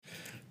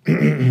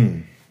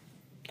Are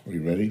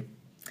you ready?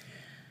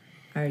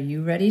 Are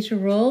you ready to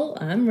roll?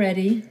 I'm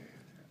ready.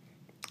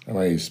 Am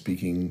I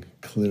speaking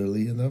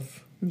clearly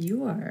enough?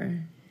 You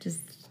are.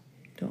 Just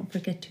don't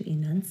forget to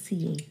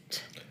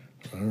enunciate.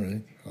 All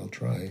right, I'll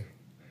try.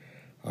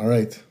 All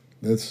right,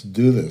 let's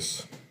do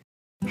this.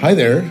 Hi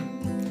there.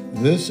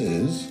 This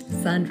is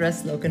Sandra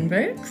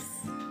Slokenbergs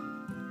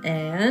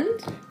and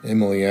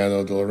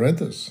Emiliano De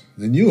Laurentiis,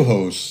 the new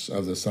hosts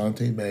of the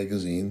Santé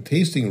Magazine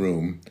Tasting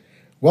Room.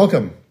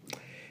 Welcome.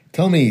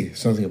 Tell me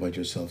something about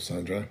yourself,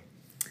 Sandra.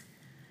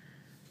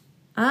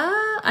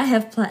 I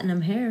have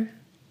platinum hair.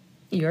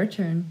 Your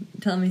turn.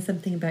 Tell me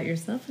something about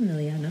yourself,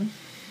 Emiliano.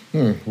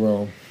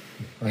 Well,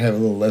 I have a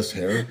little less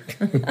hair.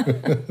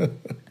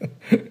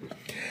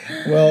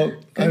 Well,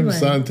 I'm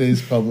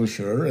Santé's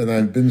publisher, and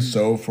I've been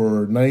so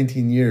for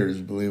 19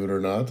 years, believe it or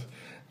not.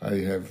 I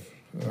have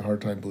a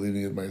hard time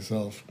believing it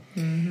myself.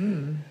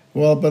 Mm-hmm.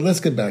 Well, but let's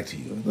get back to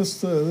you.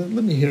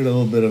 Let me hear a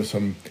little bit of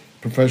some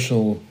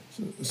professional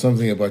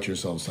something about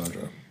yourself,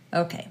 Sandra.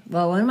 Okay.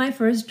 Well, one of my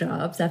first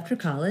jobs after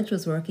college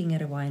was working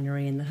at a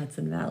winery in the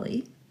Hudson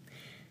Valley.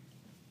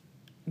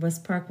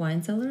 West Park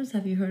Wine Cellars,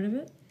 have you heard of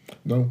it?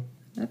 No.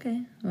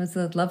 Okay. It was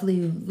a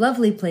lovely,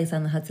 lovely place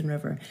on the Hudson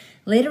River.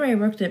 Later, I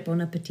worked at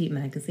Bon Appetit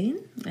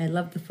magazine. I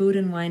love the food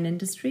and wine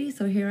industry,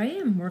 so here I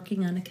am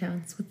working on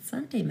accounts with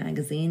Santé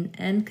magazine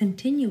and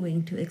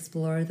continuing to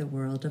explore the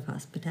world of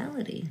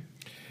hospitality.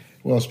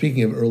 Well,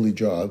 speaking of early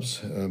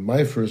jobs,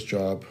 my first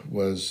job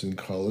was in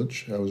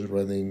college. I was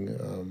running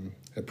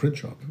a print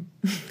shop.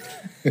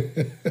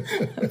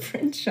 A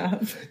print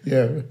shop?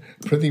 Yeah,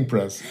 printing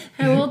press.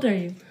 How old are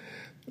you?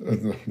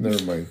 No,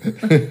 never mind.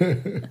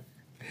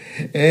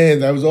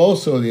 And I was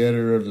also the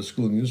editor of the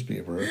school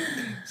newspaper.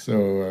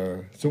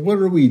 So what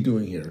are we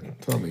doing here?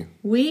 Tell me.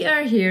 We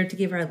are here to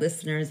give our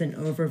listeners an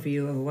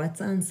overview of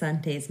what's on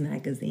Santé's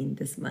magazine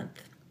this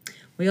month.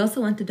 We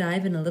also want to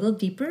dive in a little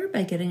deeper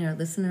by getting our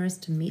listeners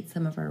to meet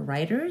some of our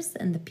writers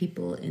and the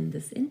people in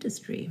this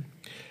industry.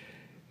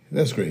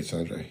 That's great,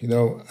 Sandra. You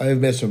know, I've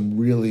met some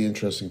really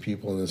interesting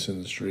people in this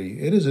industry.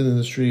 It is an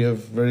industry of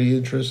very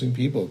interesting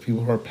people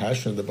who are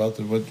passionate about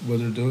what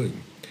they're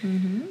doing.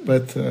 Mm-hmm.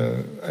 But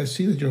I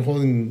see that you're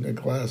holding a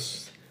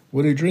glass.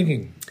 What are you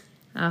drinking?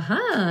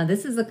 Aha,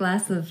 this is a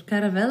glass of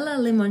Caravella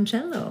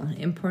Limoncello,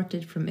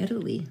 imported from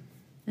Italy.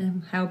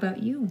 How about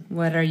you?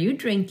 What are you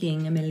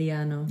drinking,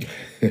 Emiliano?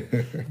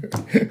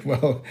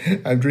 Well,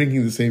 I'm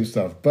drinking the same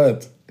stuff,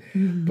 but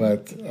and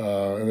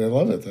I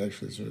love it,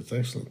 actually. So it's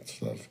excellent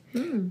stuff.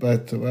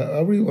 But I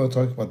really want to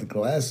talk about the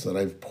glass that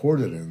I've poured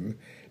it in,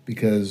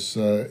 because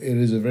it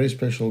is a very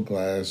special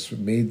glass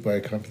made by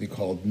a company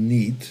called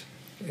Neat,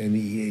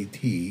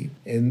 N-E-A-T,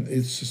 and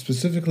it's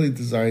specifically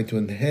designed to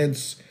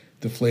enhance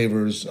the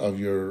flavors of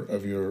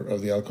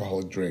the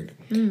alcoholic drink.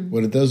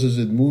 What it does is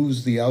it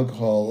moves the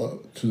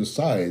alcohol to the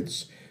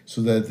sides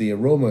so that the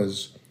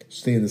aromas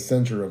stay in the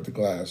center of the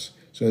glass.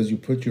 So as you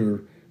put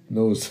your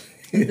nose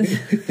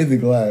in the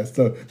glass,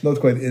 so not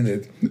quite in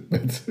it,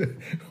 but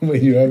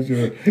when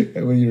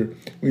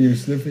you're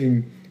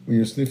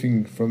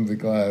sniffing from the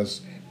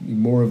glass,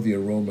 more of the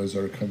aromas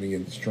are coming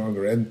in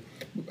stronger. And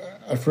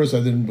at first, I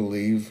didn't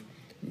believe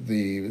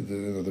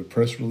the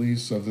press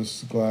release of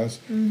this glass,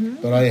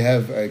 but I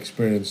have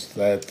experieed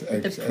that.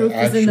 The proof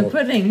is in the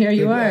pudding. Here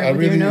you are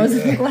with your nose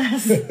in the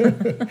glass.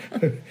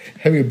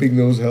 Having a big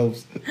nose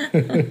helps.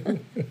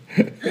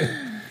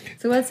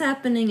 So what's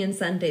happening in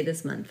Santé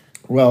this month?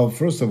 Well,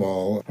 first of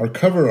all, our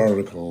cover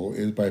article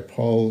is by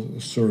Paul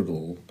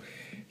Sergel.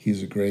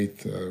 He's a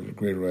great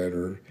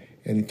writer,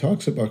 and he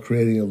talks about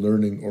creating a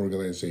learning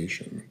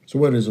organization. So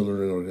what is a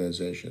learning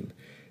organization?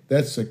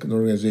 That's an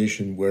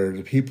organization where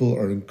the people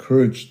are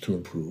encouraged to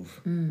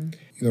improve. You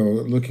know,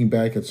 looking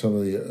back at some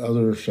of the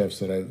other chefs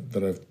that I've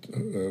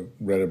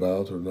read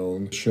about or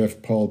known,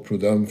 Chef Paul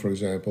Prudhomme, for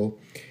example,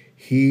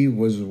 he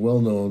was well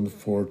known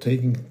for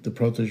taking the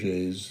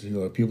protégés,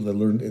 people that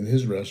learned in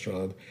his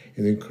restaurant,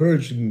 and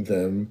encouraging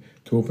them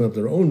to open up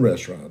their own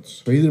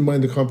restaurants. So he didn't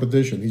mind the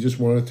competition. He just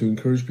wanted to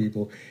encourage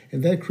people,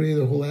 and that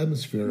created a whole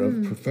atmosphere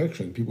of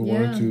perfection. People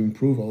wanted to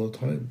improve all the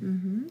time.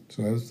 Mm-hmm.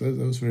 So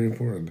that was very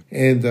important.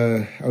 And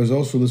I was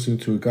also listening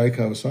to a Guy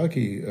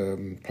Kawasaki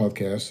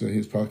podcast.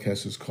 His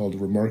podcast is called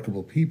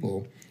Remarkable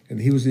People,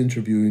 and he was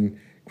interviewing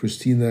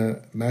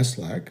Christina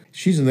Maslach.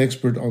 She's an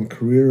expert on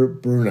career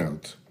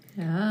burnout.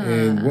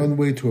 And one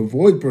way to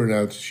avoid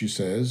burnout, she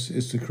says,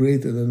 is to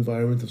create an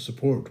environment of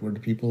support where the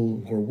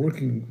people who are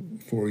working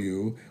for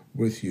you,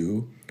 with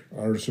you,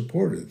 are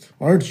supported.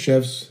 Aren't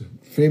chefs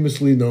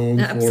famously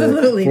known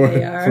Absolutely for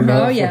they are.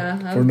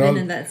 I've been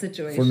in that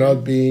situation. For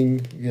not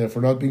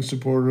being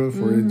supportive,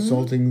 for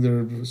insulting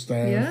their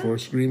staff, for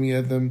screaming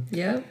at them.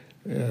 Yep.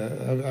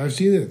 I've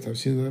seen it. I've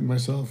seen it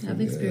myself. I've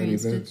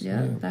experienced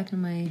it, back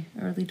in my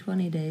early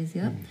 20 days,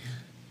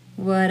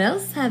 What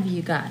else have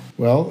you got?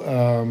 Well,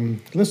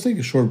 let's take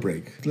a short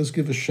break. Let's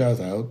give a shout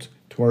out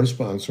to our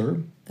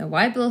sponsor, the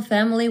Weibel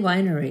Family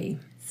Winery.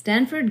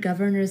 Stanford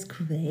Governor's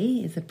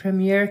Cuvée is a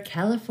premier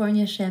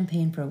California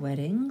champagne for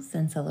weddings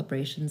and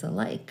celebrations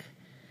alike.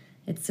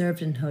 It's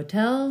served in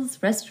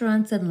hotels,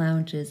 restaurants, and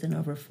lounges in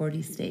over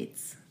 40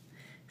 states.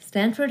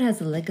 Stanford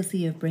has a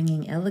legacy of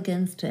bringing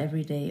elegance to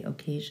everyday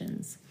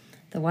occasions.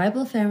 The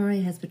Weibel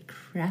family has been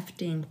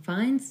crafting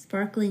fine,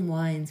 sparkling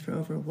wines for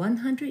over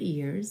 100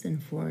 years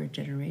and 4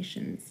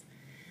 generations.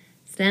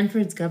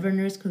 Stanford's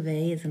Governor's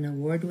Cuvée is an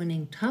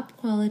award-winning,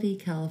 top-quality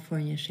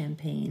California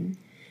champagne,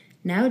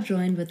 now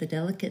joined with the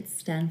delicate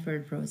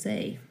Stanford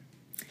Rosé.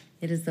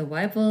 It is the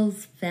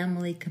Weibel's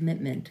family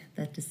commitment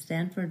that the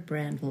Stanford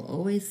brand will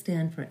always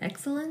stand for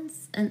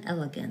excellence and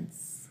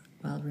elegance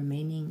while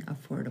remaining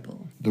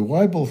affordable. The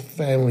Weibel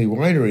Family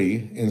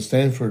Winery and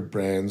Stanford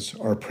brands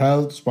are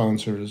proud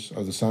sponsors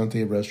of the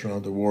Santé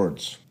Restaurant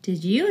Awards.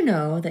 Did you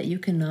know that you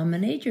can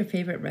nominate your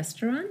favorite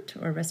restaurant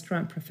or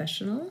restaurant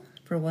professional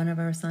for one of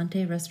our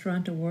Santé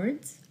Restaurant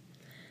Awards?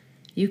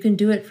 You can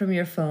do it from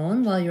your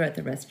phone while you're at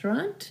the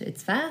restaurant.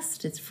 It's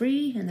fast, it's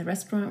free, and the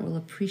restaurant will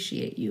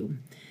appreciate you.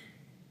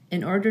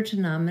 In order to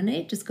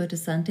nominate, just go to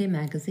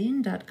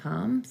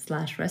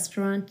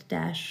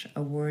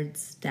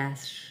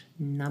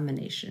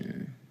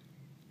santemagazine.com/restaurant-awards-nomination.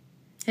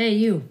 Hey,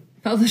 you,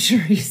 publisher,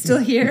 are you still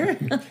here?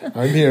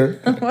 I'm here.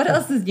 What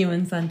else is new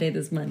in Santé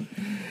this month?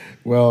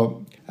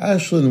 Well,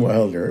 Ashlyn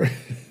Wilder,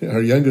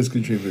 our youngest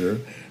contributor,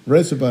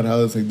 writes about how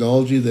the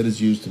technology that is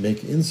used to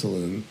make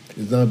insulin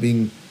is now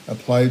being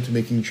applied to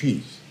making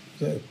cheese. Is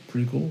that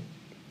pretty cool?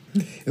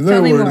 In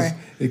other words,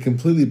 it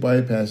completely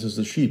bypasses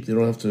the sheep. They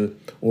don't have to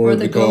or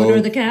the goat or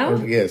the cow.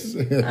 Yes,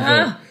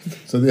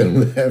 so they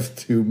don't have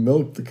to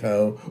milk the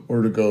cow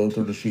or the goat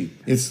or the sheep.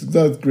 It's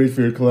not great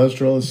for your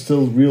cholesterol. It's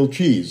still real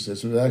cheese.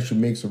 It actually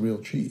makes a real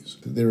cheese.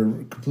 They're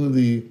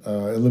completely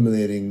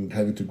eliminating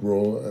having to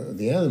grow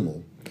the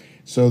animal.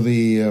 So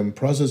the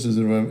process is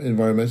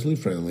environmentally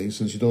friendly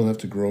since you don't have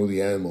to grow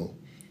the animal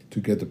to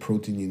get the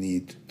protein you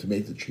need to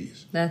make the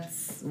cheese.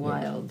 That's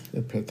wild.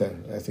 Yeah.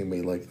 I think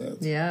may like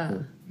that. Yeah.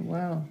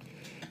 Wow.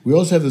 We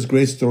also have this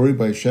great story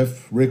by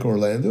Chef Rick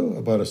Orlando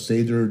about a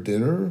Seder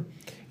dinner,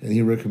 and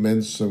he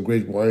recommends some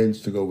great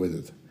wines to go with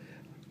it.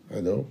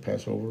 I know,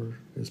 Passover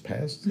is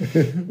past.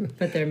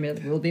 But there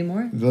will be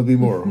more? There'll be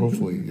more,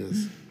 hopefully,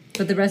 yes.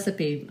 But the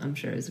recipe, I'm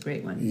sure, is a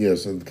great one.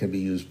 Yes, and can be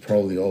used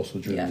probably also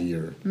during the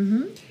year.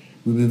 Mm-hmm.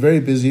 We've been very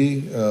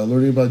busy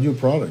learning about new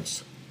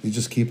products. They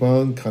just keep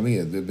on coming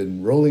in. They've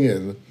been rolling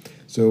in.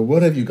 So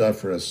what have you got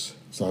for us,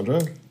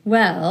 Sandra?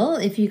 Well,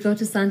 if you go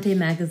to Santé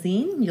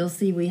Magazine, you'll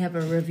see we have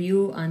a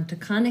review on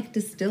Taconic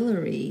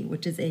Distillery,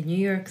 which is a New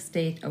York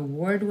State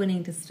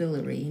award-winning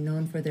distillery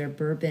known for their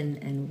bourbon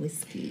and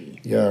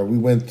whiskey. Yeah, we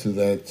went to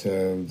that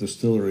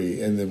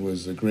distillery, and it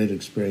was a great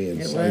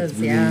experience. It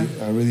was,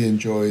 I really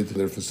enjoyed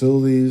their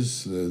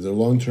facilities, their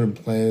long-term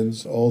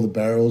plans, all the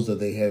barrels that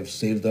they have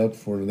saved up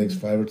for the next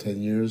 5 or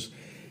 10 years.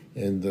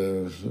 And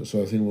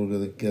so I think we're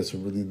going to get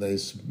some really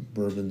nice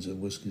bourbons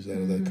and whiskeys out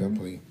of that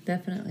company.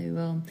 Definitely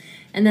will.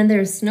 And then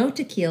there's Snow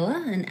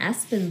Tequila, an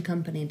Aspen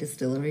Company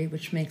distillery,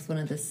 which makes one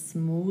of the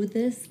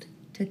smoothest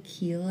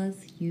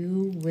tequilas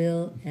you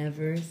will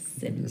ever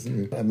sip.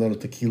 I'm not a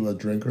tequila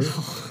drinker.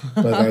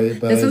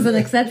 This was an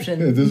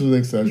exception. This was an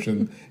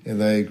exception,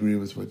 and I agree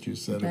with what you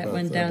said that about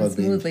went down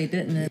smoothly,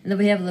 didn't it? And then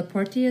we have La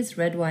Portia's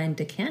Red Wine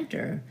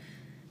Decanter.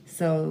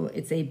 So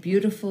it's a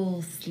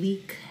beautiful,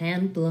 sleek,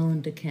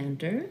 hand-blown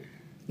decanter.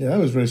 Yeah, I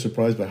was very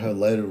surprised by how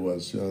light it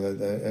was. You know,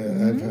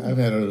 I've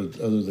had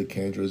other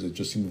decanters that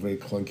just seemed very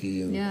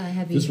clunky, and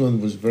heavy. This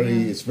one was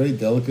it's very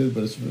delicate,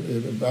 but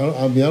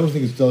I don't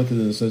think it's delicate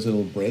in the sense that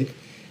it'll break,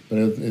 but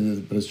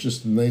it's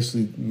just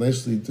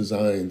nicely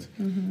designed.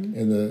 Mm-hmm.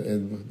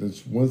 And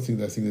there's one thing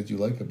that I think that you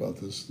like about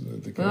this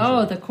decanter.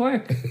 Oh, the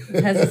cork!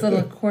 It has this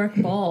little cork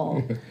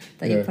ball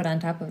that you put on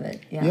top of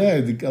it.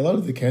 Yeah, a lot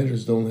of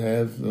decanters don't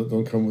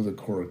come with a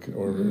cork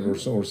or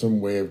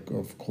some way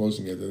of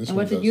closing it. And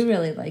what did you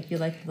really like? You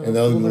like the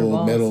little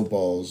balls. metal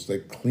balls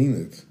that clean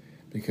it.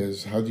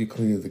 Because how do you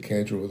clean a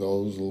decanter with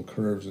all those little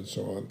curves and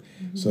so on?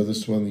 Mm-hmm. So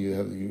this one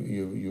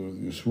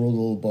you swirl the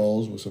little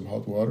balls with some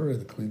hot water and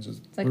it cleans it.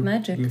 It's like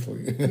magic.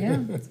 Beautifully.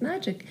 Yeah, it's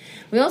magic.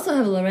 We also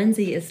have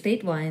Lorenzi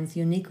Estate Wines,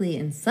 uniquely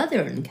in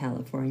Southern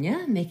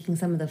California, making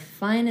some of the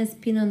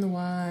finest Pinot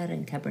Noir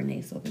and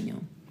Cabernet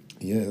Sauvignon.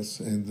 Yes,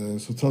 and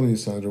so tell me,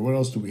 Sandra, what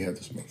else do we have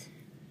this month?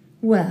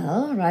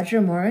 Well, Roger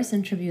Morris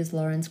interviews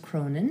Lawrence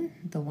Cronin,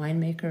 the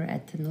winemaker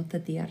at Tenuta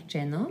di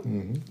Arceno.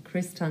 Mm-hmm.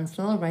 Chris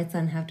Tunstall writes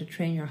on how to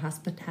train your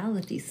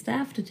hospitality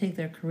staff to take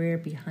their career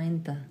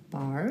behind the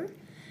bar.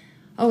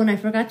 Oh, and I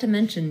forgot to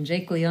mention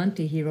Jake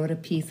Leonti. He wrote a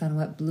piece on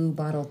what Blue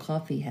Bottle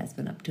Coffee has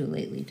been up to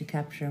lately to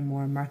capture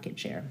more market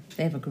share.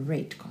 They have a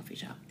great coffee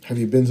shop. Have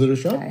you been to the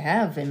shop? I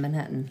have, in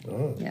Manhattan.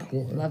 Oh, yeah,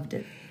 cool. Loved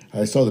it.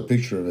 I saw the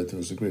picture of it. It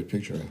was a great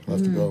picture. I'll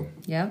have to go.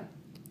 Yeah.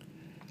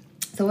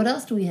 So what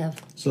else do we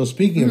have? So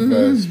speaking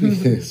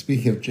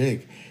of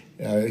Jake,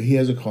 he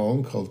has a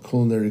column called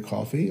Culinary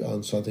Coffee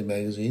on Santé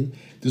Magazine.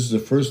 This is the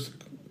first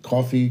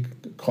coffee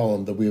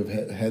column that we have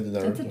had in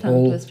our That's a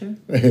tongue twister.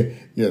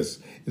 Yes,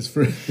 it's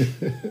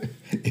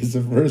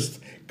the first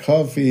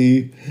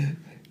coffee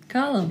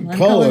column on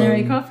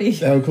culinary coffee.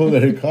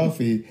 Culinary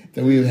coffee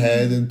that we've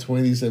had in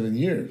 27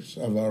 years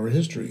of our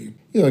history.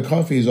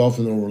 Coffee is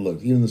often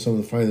overlooked, even in some of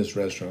the finest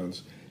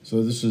restaurants. So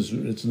it's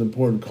an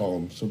important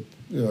column. So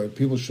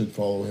people should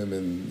follow him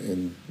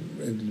and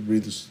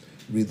read this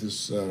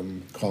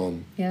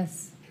column.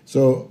 Yes.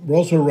 So we're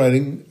also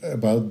writing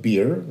about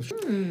beer.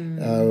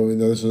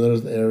 There's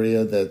another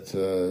area that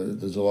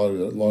there's a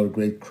lot of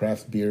great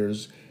craft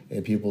beers,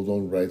 and people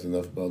don't write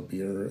enough about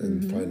beer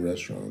in fine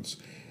restaurants.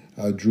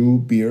 Drew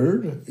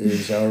Beard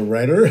is our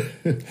writer.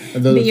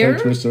 Another tongue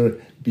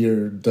twister,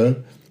 Beard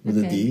with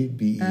a D,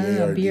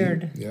 B-E-A-R-D.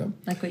 Beard. Yeah.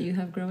 Like what you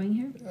have growing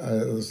here?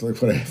 It's like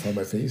what I have on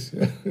my face.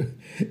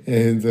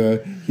 And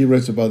he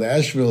writes about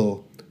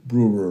Asheville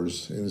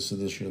brewers in this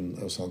edition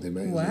of Santé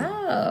Magazine.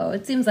 Wow,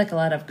 it seems like a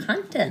lot of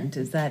content.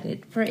 Is that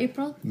it for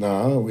April?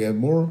 No, we have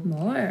more.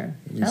 More.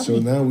 So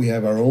now we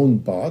have our own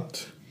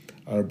bot,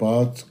 our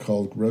bot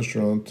called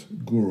Restaurant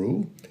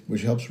Guru,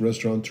 which helps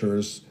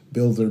restaurateurs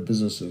build their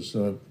businesses.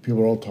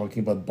 People are all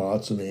talking about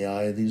bots and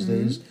AI these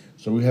days.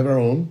 So we have our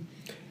own.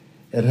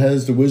 It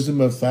has the wisdom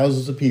of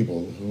thousands of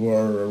people who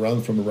are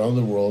from around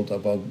the world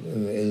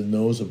it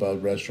knows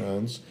about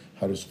restaurants,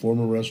 how to form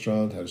a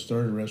restaurant, how to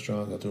start a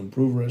restaurant, how to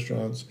improve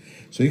restaurants.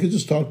 So you can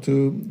just talk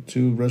to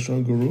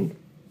Restaurant Guru.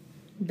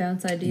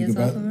 Bounce ideas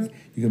off of her?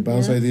 You can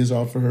bounce ideas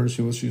off of her.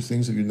 See what she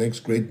thinks of your next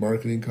great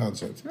marketing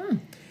concept.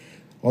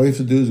 All you have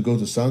to do is go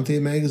to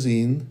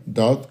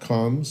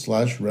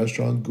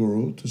santemagazine.com/restaurant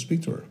guru to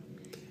speak to her.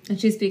 And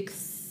she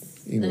speaks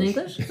in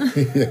English?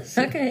 Yes.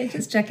 Okay,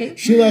 just checking.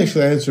 She'll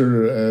actually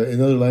answer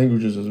in other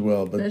languages as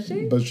well. But, Does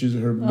she? But she's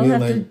her I'll main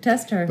have to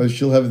test her. But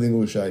she'll have an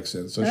English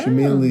accent. So she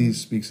mainly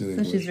speaks in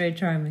English. So she's very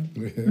charming.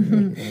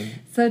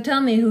 So tell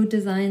me, who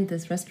designed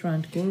this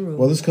Restaurant Guru?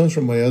 Well, this comes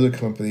from my other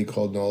company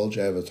called Knowledge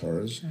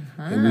Avatars.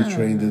 And we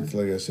trained it,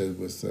 like I said,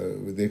 with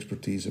the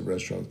expertise of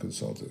restaurant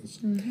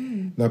consultants.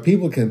 Now,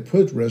 people can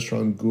put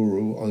Restaurant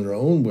Guru on their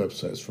own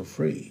websites for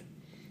free.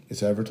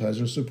 It's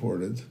advertiser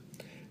supported.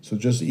 So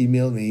just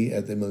email me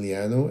at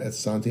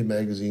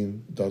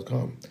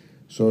emiliano@santemagazine.com.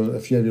 So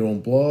if you have your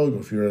own blog, or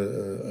if you're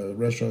a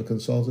restaurant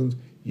consultant,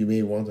 you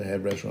may want to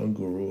have Restaurant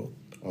Guru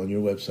on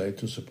your website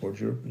to support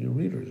your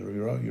readers or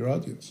your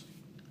audience.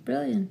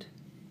 Brilliant.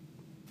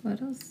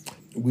 What else?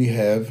 We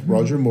have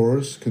Roger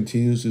Morris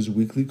continues his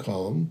weekly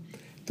column,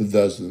 The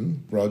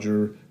Dozen.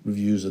 Roger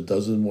reviews a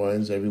dozen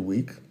wines every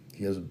week.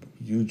 He has a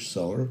huge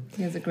cellar.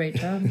 He has a great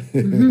job.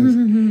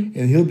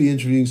 And he'll be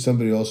interviewing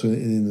somebody also in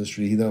the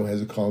industry. He now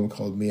has a column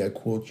called May I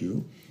Quote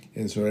You?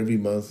 And so every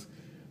month,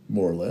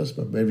 more or less,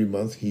 but every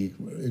month he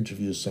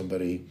interviews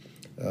somebody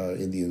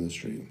in the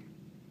industry.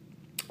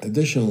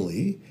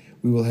 Additionally,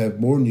 we will have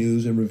more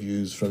news and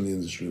reviews from the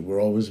industry. We're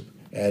always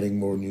adding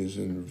more news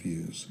and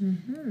reviews.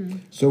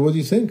 So what do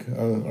you think?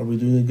 Are we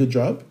doing a good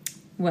job?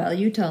 Well,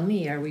 you tell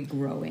me, are we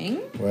growing?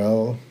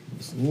 Well,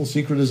 a little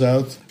secret is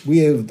out. We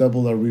have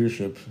doubled our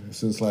readership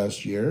since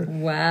last year.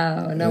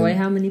 Wow. No way.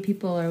 How many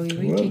people are we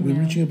reaching we're now?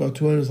 reaching about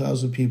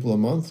 200,000 people a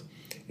month,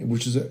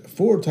 which is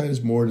 4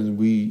 times more than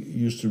we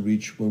used to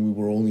reach when we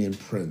were only in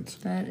print.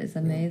 That is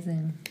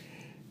amazing.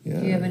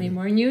 Yeah. Do you have any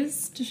more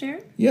news to share?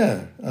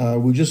 Yeah.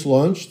 We just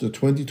launched the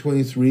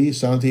 2023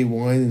 Santé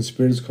Wine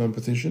Spirits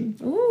Competition.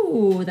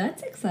 Ooh,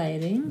 that's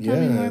exciting.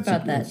 Tell me more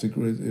about that.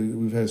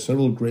 We've had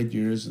several great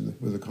years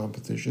with the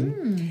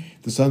competition.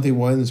 The Santé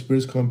Wine and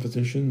Spirits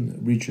Competition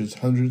reaches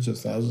hundreds of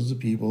thousands of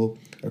people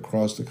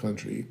across the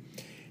country.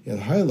 It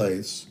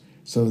highlights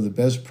some of the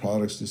best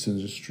products this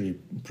industry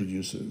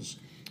produces.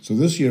 So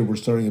this year we're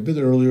starting a bit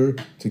earlier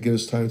to give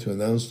us time to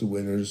announce the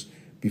winners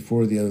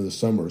before the end of the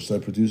summer so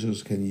that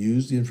producers can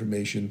use the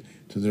information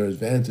to their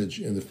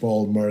advantage in the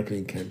fall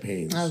marketing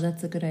campaigns. Oh,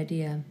 that's a good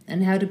idea.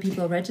 And how do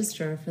people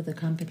register for the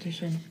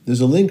competition? There's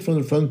a link from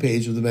the front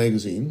page of the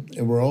magazine,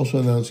 and we're also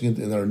announcing it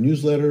in our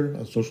newsletter,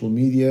 on social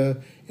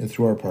media, and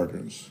through our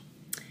partners.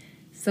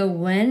 So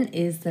when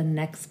is the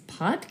next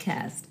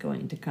podcast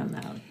going to come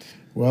out?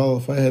 Well,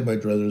 if I had my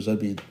druthers, I'd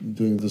be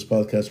doing this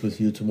podcast with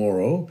you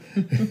tomorrow.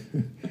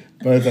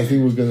 But I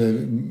think we're going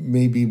to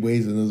maybe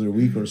wait another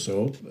week or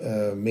so.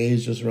 May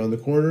is just around the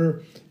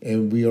corner,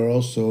 and we are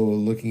also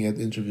looking at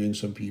interviewing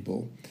some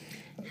people.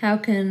 How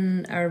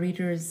can our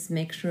readers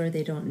make sure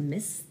they don't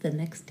miss the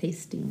next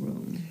tasting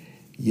room?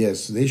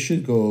 Yes, they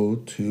should go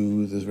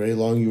to this very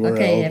long URL.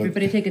 Okay,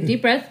 everybody take a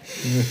deep breath.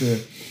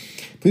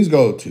 Please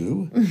go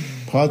to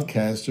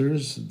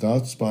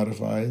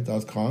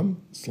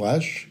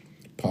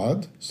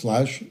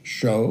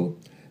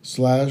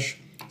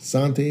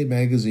podcasters.spotify.com/pod/show/Santé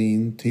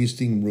Magazine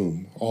Tasting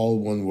Room, all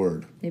one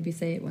word. Maybe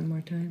say it one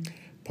more time.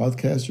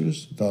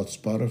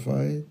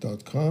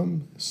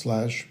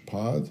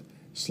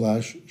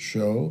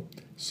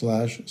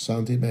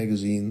 Podcasters.spotify.com/pod/show/Santé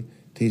Magazine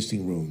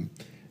Tasting Room.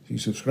 You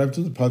subscribe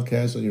to the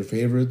podcast on your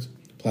favorite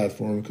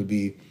platform. It could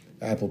be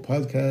Apple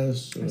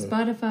Podcasts or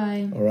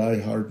Spotify or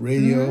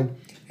iHeartRadio,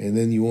 and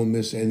then you won't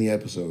miss any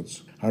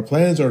episodes. Our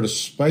plans are to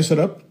spice it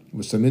up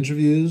with some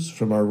interviews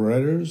from our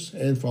writers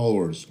and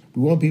followers.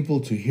 We want people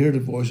to hear the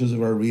voices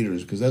of our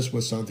readers because that's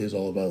what Santé is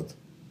all about.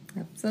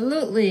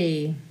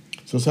 Absolutely.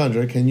 So,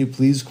 Sandra, can you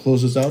please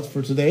close us out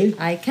for today?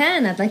 I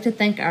can. I'd like to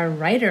thank our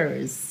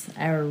writers,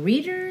 our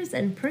readers,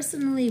 and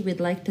personally, we'd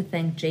like to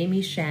thank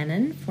Jamie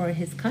Shannon for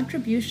his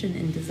contribution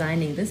in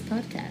designing this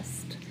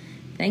podcast.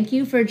 Thank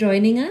you for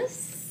joining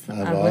us.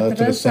 A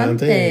votre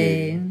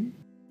santé.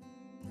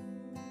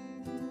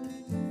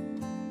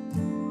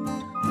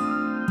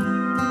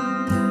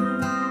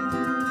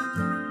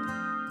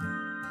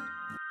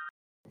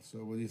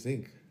 So, what do you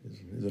think?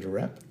 Is it a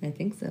wrap? I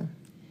think so.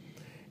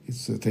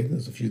 It's taken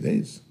us a few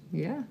days.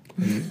 Yeah.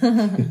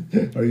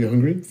 Are you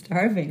hungry?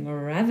 Starving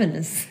or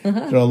ravenous. There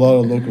are a lot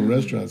of local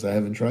restaurants I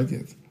haven't tried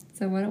yet.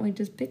 So why don't we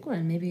just pick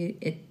one? Maybe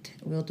it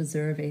will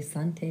deserve a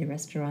Santé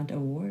Restaurant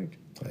Award.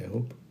 I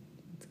hope.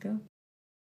 Let's go.